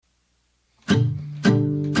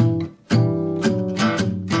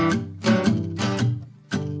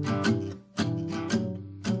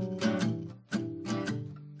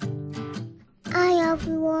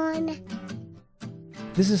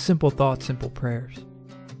This is Simple Thoughts, Simple Prayers.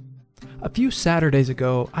 A few Saturdays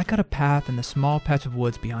ago, I cut a path in the small patch of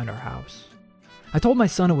woods behind our house. I told my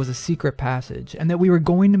son it was a secret passage and that we were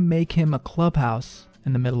going to make him a clubhouse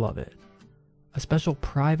in the middle of it. A special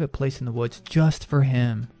private place in the woods just for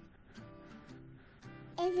him.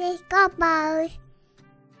 It's a clubhouse.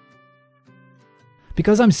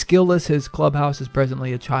 Because I'm skillless, his clubhouse is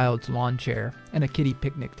presently a child's lawn chair and a kiddie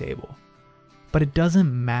picnic table. But it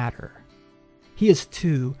doesn't matter. He is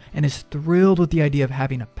 2 and is thrilled with the idea of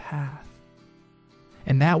having a path.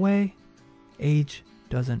 And that way, age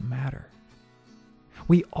doesn't matter.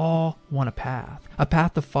 We all want a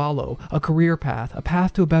path to follow, a career path, a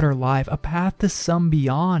path to a better life, a path to some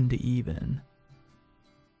beyond even.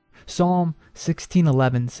 Psalm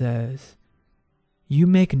 16:11 says, "You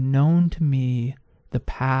make known to me the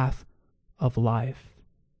path of life."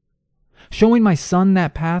 Showing my son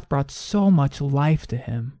that path brought so much life to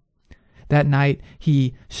him. That night,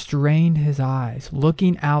 he strained his eyes,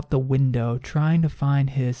 looking out the window, trying to find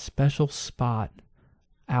his special spot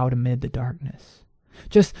out amid the darkness.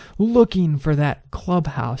 Just looking for that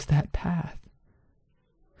clubhouse, that path.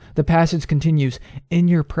 The passage continues, "In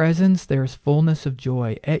your presence there is fullness of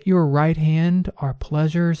joy. At your right hand are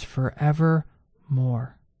pleasures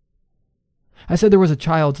forevermore." I said there was a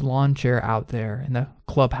child's lawn chair out there in the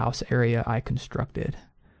clubhouse area I constructed.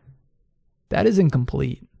 That is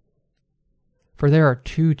incomplete, for there are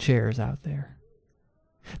 2 chairs out there.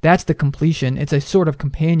 That's the completion. It's a sort of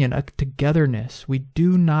companion, a togetherness. We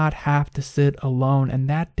do not have to sit alone. And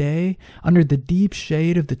that day, under the deep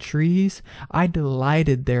shade of the trees, I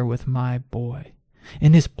delighted there with my boy,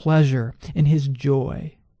 in his pleasure, in his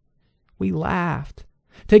joy. We laughed,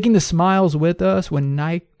 taking the smiles with us when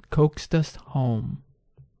night coaxed us home.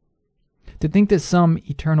 To think that some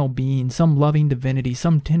eternal being, some loving divinity,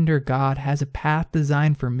 some tender God has a path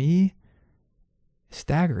designed for me is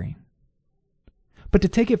staggering. But to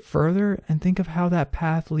take it further and think of how that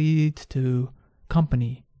path leads to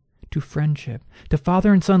company, to friendship, to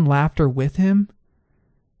father and son laughter with him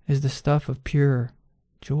is the stuff of pure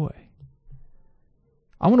joy.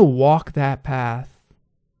 I want to walk that path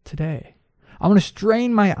today. I want to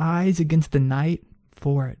strain my eyes against the night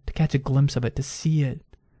for it, to catch a glimpse of it, to see it,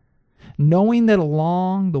 knowing that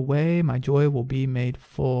along the way my joy will be made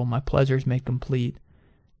full, my pleasures made complete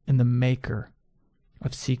in the maker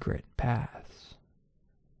of secret paths.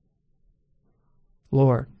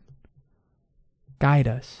 Lord, guide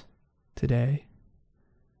us today.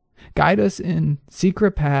 Guide us in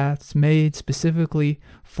secret paths made specifically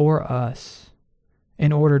for us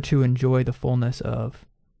in order to enjoy the fullness of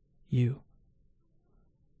you.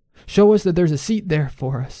 Show us that there's a seat there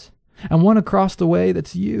for us and one across the way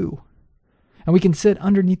that's you. And we can sit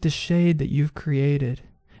underneath the shade that you've created,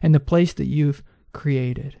 in the place that you've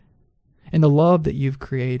created, in the love that you've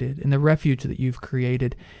created, in the refuge that you've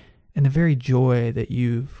created, in the very joy that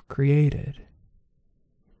you've created.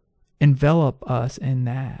 Envelop us in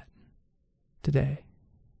that today.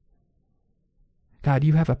 God,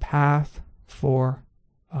 you have a path for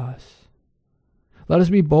us. Let us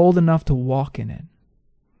be bold enough to walk in it.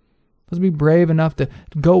 Let's be brave enough to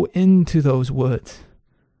go into those woods,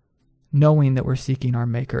 knowing that we're seeking our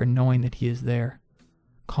Maker and knowing that He is there,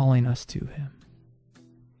 calling us to Him.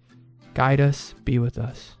 Guide us, be with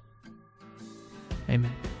us.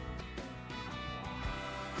 Amen.